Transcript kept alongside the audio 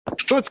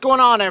So what's going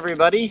on,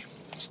 everybody?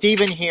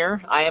 Steven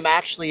here. I am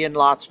actually in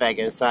Las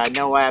Vegas. I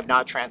know I have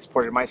not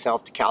transported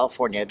myself to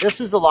California. This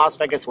is the Las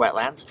Vegas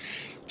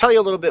wetlands. I'll tell you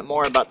a little bit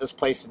more about this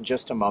place in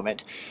just a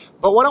moment.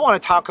 But what I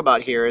want to talk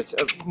about here is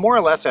more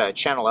or less a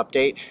channel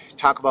update.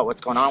 Talk about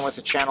what's going on with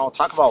the channel.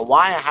 Talk about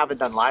why I haven't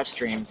done live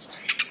streams.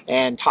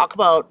 And talk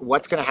about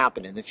what's going to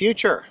happen in the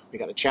future. We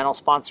got a channel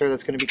sponsor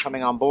that's going to be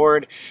coming on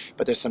board,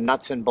 but there's some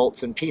nuts and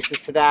bolts and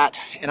pieces to that.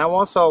 And I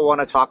also want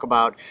to talk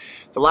about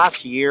the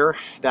last year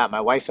that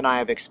my wife and I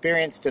have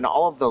experienced and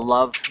all of the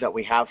love that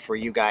we have for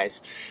you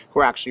guys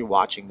who are actually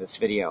watching this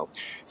video.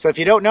 So if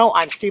you don't know,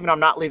 I'm Steven. I'm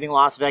not leaving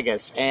Las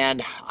Vegas,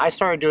 and I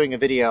started doing a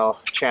video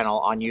channel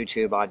on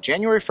YouTube on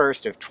January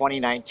 1st of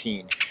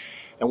 2019.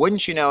 And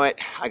wouldn't you know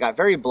it, I got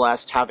very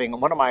blessed having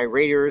one of my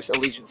Raiders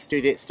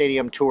Allegiant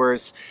Stadium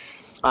tours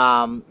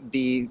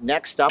be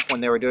next up when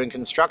they were doing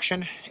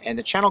construction, and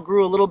the channel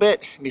grew a little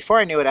bit. Before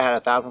I knew it, I had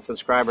 1,000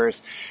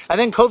 subscribers, and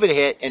then COVID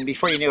hit, and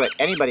before you knew it,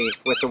 anybody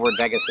with the word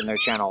Vegas in their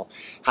channel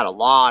had a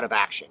lot of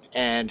action,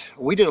 and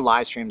we did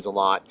live streams a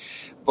lot.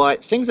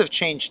 But things have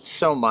changed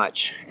so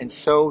much and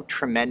so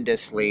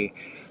tremendously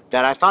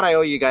that I thought I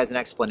owe you guys an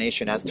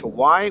explanation as to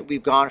why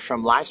we've gone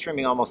from live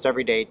streaming almost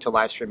every day to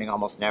live streaming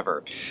almost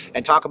never,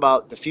 and talk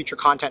about the future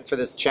content for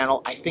this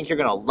channel. I think you're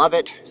gonna love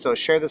it, so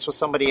share this with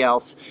somebody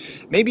else.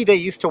 Maybe they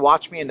used to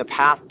watch me in the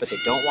past, but they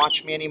don't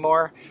watch me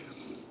anymore.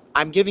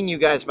 I'm giving you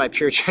guys my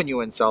pure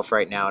genuine self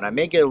right now, and I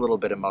may get a little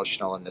bit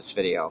emotional in this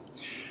video.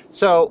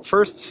 So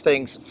first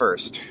things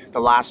first, the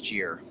last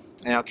year.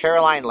 Now,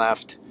 Caroline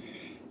left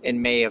in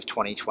May of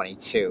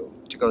 2022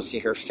 to go see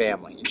her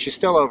family, and she's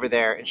still over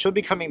there, and she'll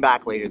be coming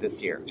back later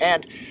this year.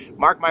 And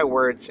mark my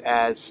words,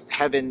 as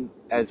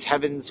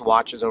heavens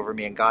watches over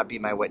me and God be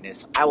my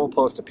witness, I will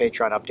post a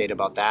Patreon update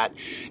about that.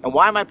 And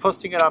why am I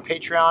posting it on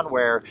Patreon,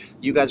 where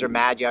you guys are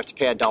mad you have to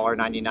pay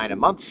 $1.99 a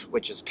month,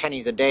 which is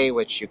pennies a day,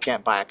 which you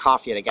can't buy a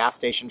coffee at a gas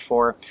station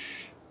for?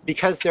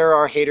 Because there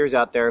are haters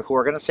out there who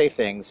are going to say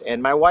things,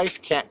 and my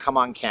wife can't come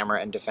on camera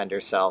and defend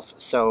herself.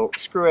 So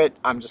screw it,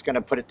 I'm just going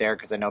to put it there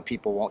because I know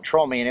people won't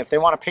troll me. And if they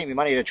want to pay me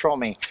money to troll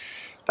me,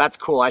 that's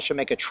cool. I should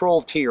make a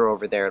troll tier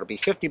over there. It'll be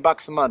 50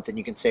 bucks a month, and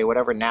you can say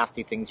whatever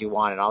nasty things you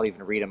want, and I'll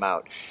even read them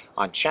out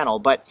on channel.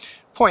 But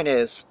point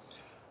is,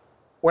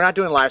 we're not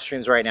doing live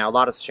streams right now. A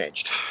lot has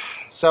changed.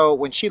 So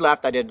when she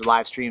left, I did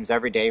live streams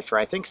every day for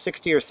I think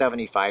 60 or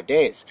 75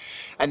 days.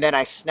 And then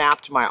I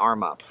snapped my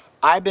arm up.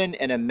 I've been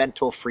in a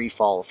mental free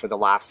fall for the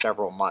last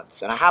several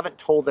months, and I haven't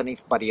told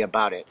anybody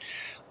about it,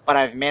 but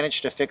I've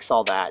managed to fix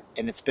all that,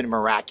 and it's been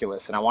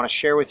miraculous. And I want to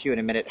share with you in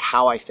a minute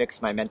how I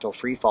fixed my mental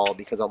free fall,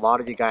 because a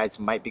lot of you guys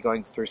might be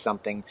going through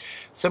something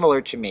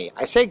similar to me.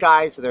 I say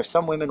guys, there's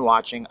some women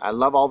watching. I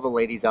love all the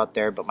ladies out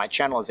there, but my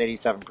channel is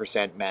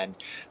 87% men.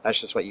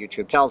 That's just what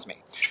YouTube tells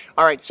me.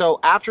 All right, so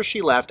after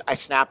she left, I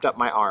snapped up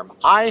my arm.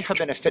 I have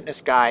been a fitness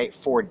guy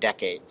for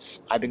decades.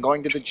 I've been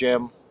going to the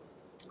gym.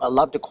 I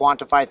love to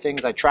quantify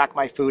things. I track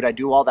my food. I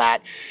do all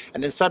that.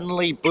 And then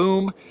suddenly,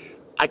 boom,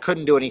 I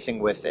couldn't do anything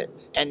with it.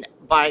 And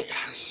by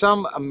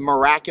some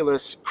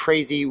miraculous,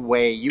 crazy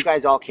way, you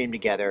guys all came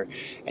together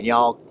and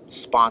y'all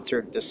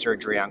sponsored the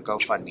surgery on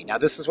GoFundMe. Now,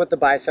 this is what the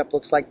bicep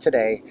looks like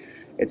today.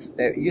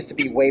 It used to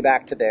be way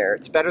back to there.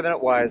 It's better than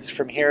it was.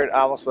 From here, it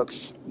almost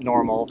looks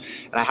normal,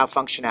 and I have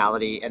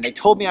functionality. And they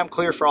told me I'm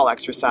clear for all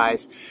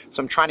exercise,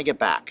 so I'm trying to get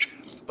back.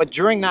 But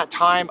during that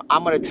time,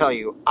 I'm going to tell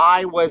you,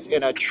 I was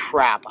in a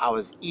trap. I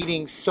was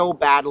eating so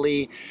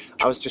badly.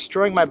 I was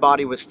destroying my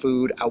body with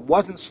food. I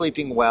wasn't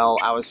sleeping well.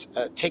 I was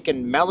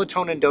taking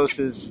melatonin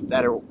doses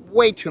that are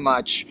way too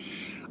much.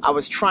 I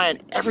was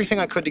trying everything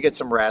I could to get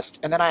some rest.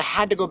 And then I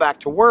had to go back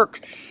to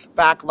work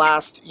back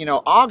last,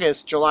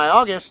 August, July,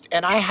 August.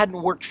 And I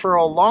hadn't worked for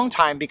a long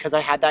time because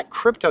I had that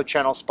crypto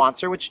channel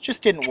sponsor, which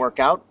just didn't work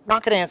out.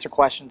 Not going to answer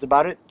questions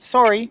about it.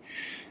 Sorry.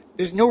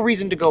 There's no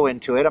reason to go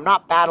into it. I'm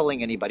not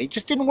battling anybody. It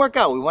just didn't work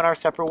out. We went our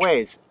separate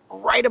ways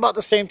right about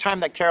the same time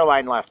that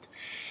Caroline left.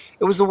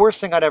 It was the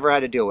worst thing I'd ever had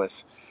to deal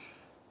with.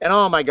 And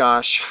oh my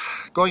gosh,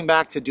 going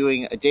back to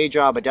doing a day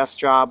job, a desk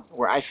job,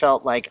 where I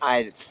felt like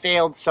I had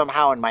failed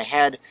somehow in my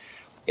head,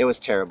 it was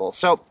terrible.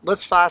 So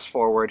let's fast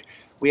forward.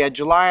 We had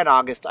July and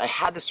August. I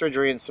had the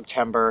surgery in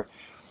September.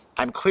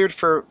 I'm cleared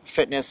for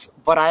fitness,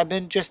 but I've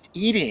been just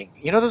eating.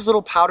 You know those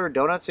little powdered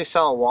donuts they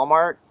sell at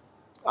Walmart?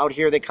 Out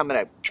here, they come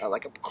in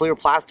like a clear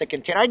plastic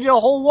container. I did a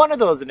whole one of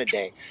those in a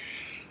day.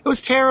 It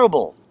was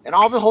terrible. And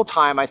all the whole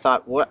time, I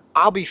thought, well,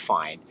 I'll be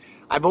fine.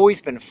 I've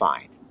always been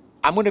fine.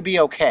 I'm going to be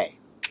okay.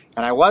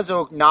 And I was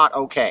not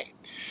okay.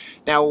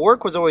 Now,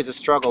 work was always a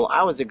struggle.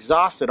 I was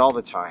exhausted all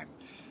the time.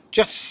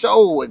 Just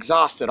so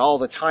exhausted all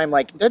the time.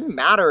 Like, it didn't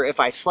matter if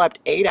I slept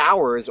 8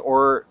 hours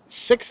or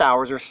 6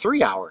 hours or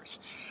 3 hours.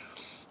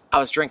 I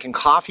was drinking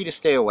coffee to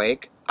stay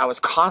awake. I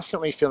was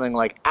constantly feeling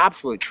like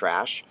absolute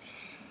trash.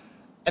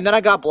 And then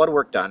I got blood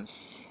work done,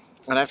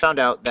 and I found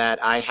out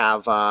that I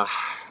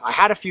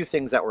had a few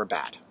things that were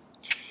bad.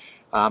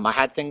 I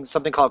had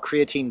something called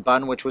creatine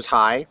bun, which was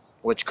high,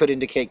 which could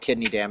indicate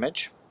kidney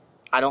damage.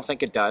 I don't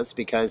think it does,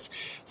 because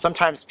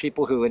sometimes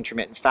people who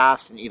intermittent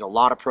fast and eat a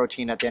lot of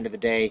protein at the end of the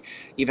day,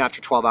 even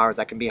after 12 hours,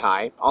 that can be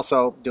high.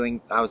 Also,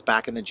 I was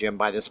back in the gym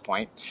by this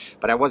point,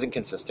 but I wasn't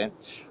consistent.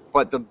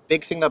 But the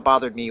big thing that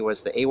bothered me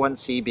was the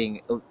A1C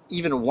being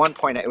even 1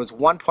 point. It was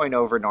 1 point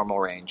over normal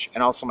range,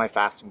 and also my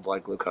fasting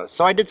blood glucose.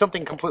 So I did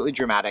something completely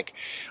dramatic.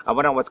 I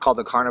went on what's called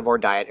the carnivore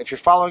diet. If you're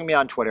following me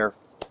on Twitter,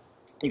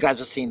 you guys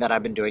have seen that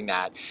I've been doing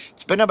that.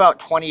 It's been about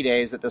 20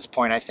 days at this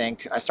point, I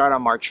think. I started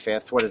on March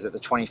 5th. What is it, the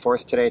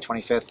 24th today,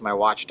 25th? My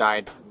watch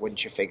died,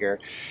 wouldn't you figure?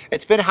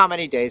 It's been how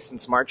many days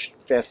since March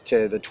 5th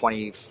to the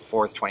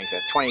 24th,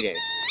 25th? 20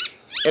 days.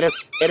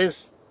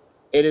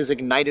 It has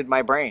ignited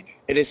my brain.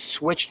 It has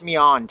switched me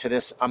on to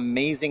this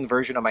amazing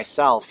version of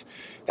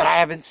myself that I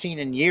haven't seen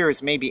in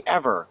years, maybe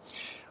ever.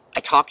 I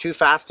talk too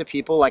fast to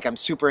people, like I'm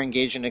super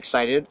engaged and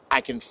excited.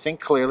 I can think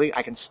clearly.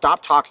 I can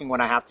stop talking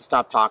when I have to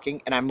stop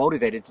talking, and I'm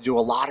motivated to do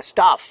a lot of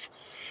stuff.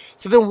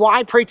 So then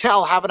why, pray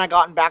tell, haven't I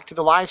gotten back to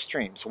the live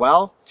streams?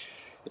 Well,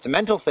 it's a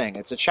mental thing.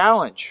 It's a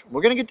challenge.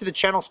 We're going to get to the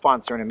channel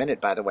sponsor in a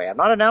minute, by the way. I'm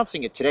not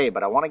announcing it today,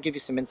 but I want to give you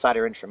some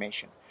insider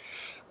information.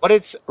 But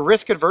it's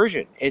risk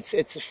aversion. It's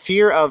a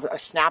fear of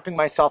snapping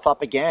myself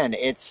up again.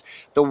 It's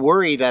the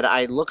worry that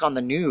I look on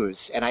the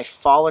news and I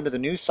fall into the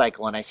news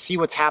cycle and I see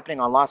what's happening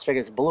on Las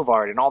Vegas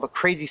Boulevard and all the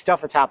crazy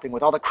stuff that's happening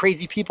with all the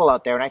crazy people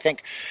out there. And I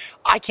think,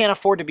 I can't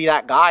afford to be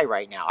that guy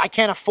right now. I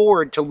can't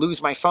afford to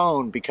lose my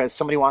phone because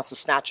somebody wants to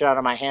snatch it out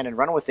of my hand and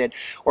run with it,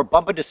 or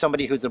bump into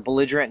somebody who's a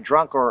belligerent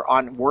drunk or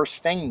on worse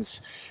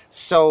things.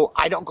 So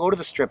I don't go to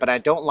the Strip and I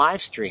don't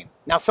live stream.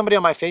 Now, somebody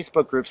on my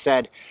Facebook group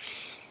said,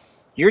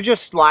 "You're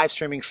just live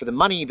streaming for the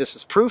money. This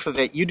is proof of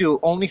it. You do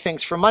only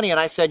things for money." And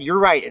I said, you're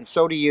right, and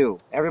so do you.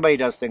 Everybody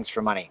does things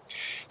for money.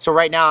 So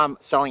right now I'm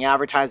selling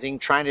advertising,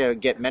 trying to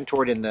get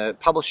mentored in the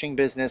publishing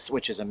business,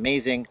 which is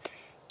amazing.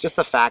 Just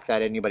the fact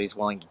that anybody's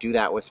willing to do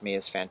that with me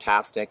is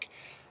fantastic.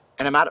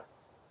 And I'm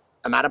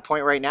at a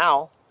point right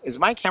now. Is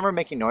my camera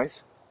making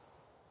noise?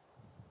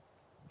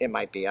 It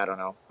might be. I don't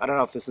know. I don't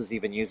know if this is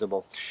even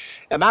usable.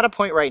 I'm at a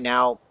point right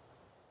now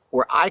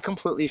where I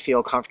completely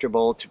feel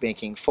comfortable to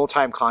making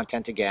full-time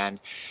content again,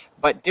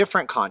 but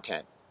different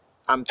content.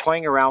 I'm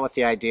toying around with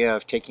the idea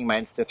of taking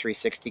my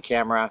Insta360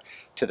 camera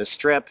to the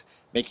Strip,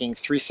 making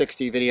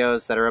 360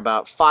 videos that are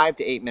about 5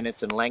 to 8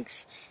 minutes in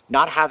length,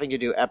 not having to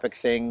do epic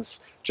things,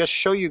 just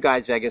show you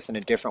guys Vegas in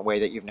a different way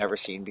that you've never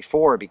seen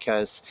before,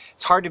 because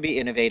it's hard to be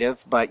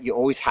innovative, but you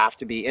always have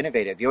to be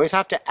innovative. You always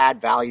have to add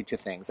value to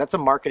things. That's a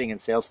marketing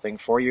and sales thing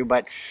for you,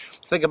 but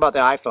think about the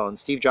iPhone.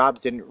 Steve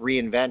Jobs didn't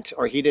reinvent,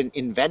 or he didn't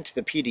invent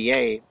the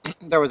PDA.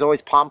 There was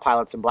always Palm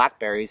Pilots and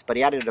Blackberries, but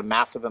he added a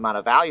massive amount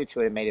of value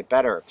to it and made it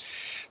better.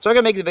 So I'm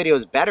going to make the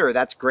videos better.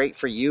 That's great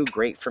for you,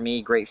 great for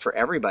me, great for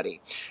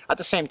everybody. At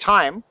the same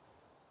time,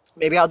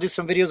 maybe I'll do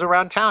some videos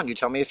around town. You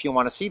tell me if you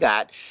want to see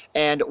that.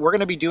 And we're going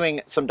to be doing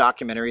some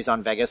documentaries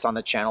on Vegas on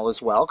the channel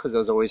as well, because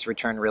those always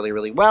return really,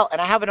 really well. And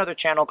I have another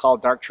channel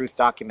called Dark Truth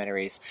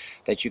Documentaries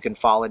that you can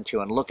fall into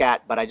and look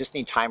at, but I just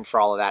need time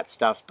for all of that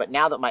stuff. But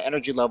now that my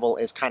energy level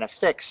is kind of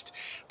fixed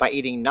by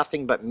eating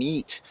nothing but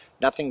meat,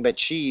 nothing but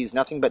cheese,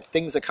 nothing but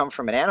things that come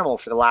from an animal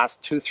for the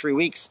last 2-3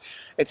 weeks,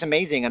 it's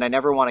amazing. And I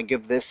never want to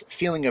give this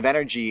feeling of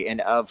energy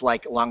and of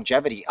like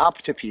longevity up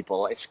to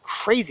people. It's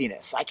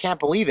craziness. I can't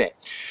believe it.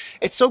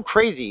 It's so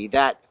crazy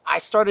that I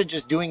started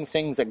just doing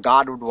things that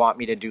God would want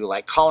me to do,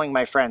 like calling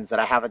my friends that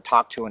I haven't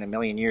talked to in a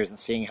million years and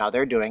seeing how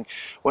they're doing.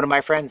 One of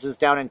my friends is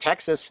down in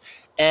Texas,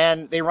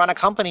 and they run a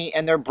company,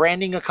 and they're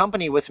branding a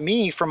company with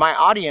me for my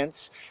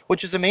audience,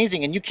 which is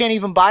amazing. And you can't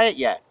even buy it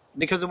yet,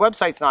 because the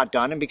website's not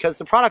done and because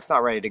the product's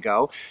not ready to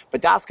go,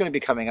 but that's going to be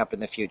coming up in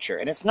the future.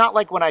 And it's not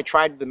like when I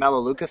tried the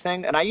Melaleuca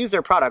thing, and I use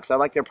their products. I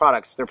like their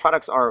products. Their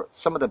products are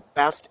some of the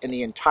best in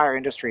the entire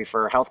industry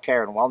for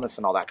healthcare and wellness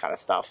and all that kind of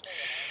stuff.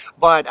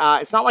 But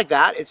it's not like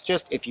that. It's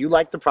just, if you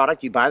like the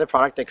product, you buy the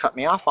product, they cut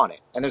me off on it.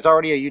 And there's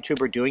already a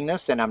YouTuber doing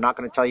this, and I'm not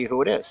going to tell you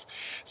who it is.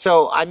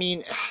 So, I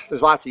mean,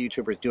 there's lots of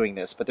YouTubers doing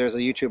this, but there's a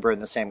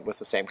YouTuber with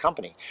the same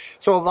company.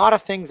 So a lot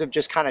of things have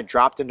just kind of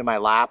dropped into my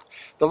lap.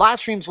 The live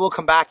streams will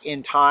come back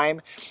in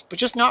time, but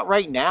just not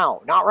right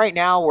now. Not right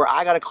now, where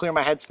I got to clear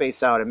my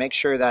headspace out and make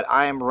sure that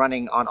I am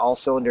running on all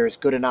cylinders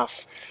good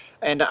enough.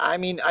 And I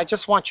mean, I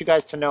just want you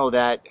guys to know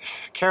that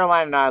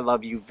Caroline and I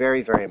love you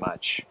very, very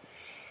much.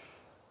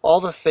 All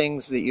the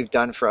things that you've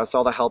done for us,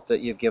 all the help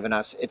that you've given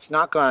us, it's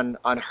not gone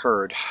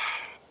unheard.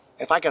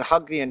 If I could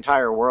hug the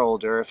entire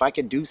world, or if I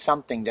could do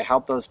something to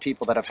help those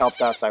people that have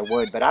helped us, I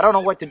would. But I don't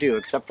know what to do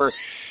except for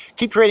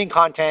keep creating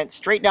content,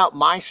 straighten out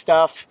my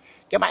stuff,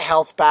 get my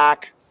health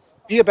back,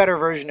 be a better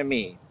version of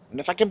me. And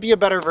if I can be a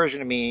better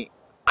version of me,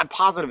 I'm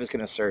positive it's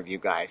going to serve you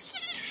guys.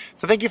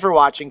 So thank you for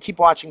watching. Keep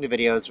watching the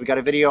videos. We got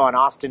a video on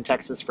Austin,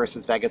 Texas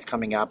versus Vegas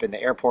coming up in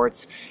the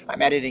airports.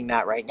 I'm editing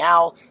that right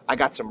now. I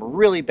got some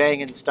really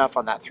banging stuff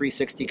on that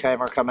 360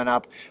 camera coming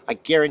up. I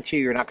guarantee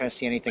you're not going to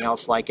see anything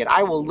else like it.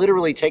 I will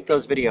literally take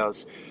those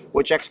videos,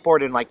 which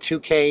export in like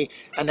 2K,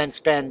 and then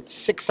spend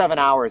 6-7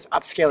 hours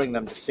upscaling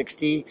them to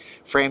 60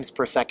 frames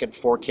per second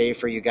 4K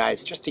for you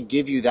guys, just to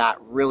give you that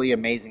really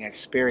amazing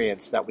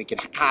experience that we can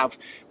have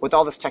with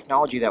all this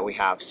technology that we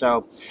have.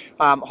 So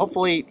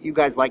hopefully you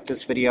guys like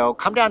this video.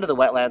 Come down to the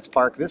Wetlands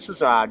Park. This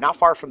is not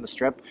far from the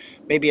Strip,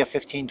 maybe a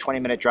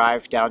 15-20 minute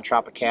drive down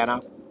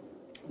Tropicana.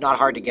 Not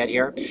hard to get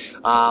here.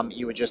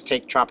 You would just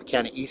take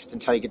Tropicana East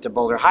until you get to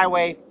Boulder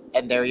Highway,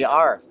 and there you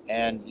are,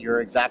 and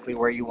you're exactly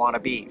where you want to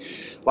be.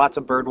 Lots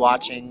of bird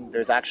watching.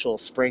 There's actual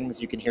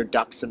springs. You can hear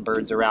ducks and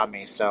birds around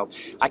me. So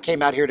I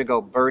came out here to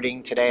go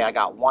birding today. I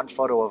got one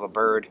photo of a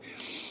bird.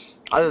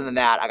 Other than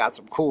that, I got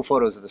some cool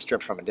photos of the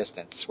Strip from a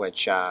distance,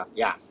 which,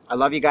 yeah, I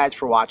love you guys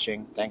for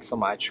watching. Thanks so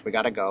much. We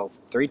got to go.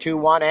 3, 2,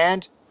 1,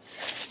 and...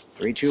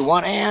 3, 2,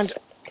 1, and...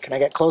 Can I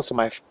get close? Am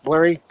I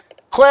blurry?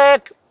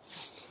 Click!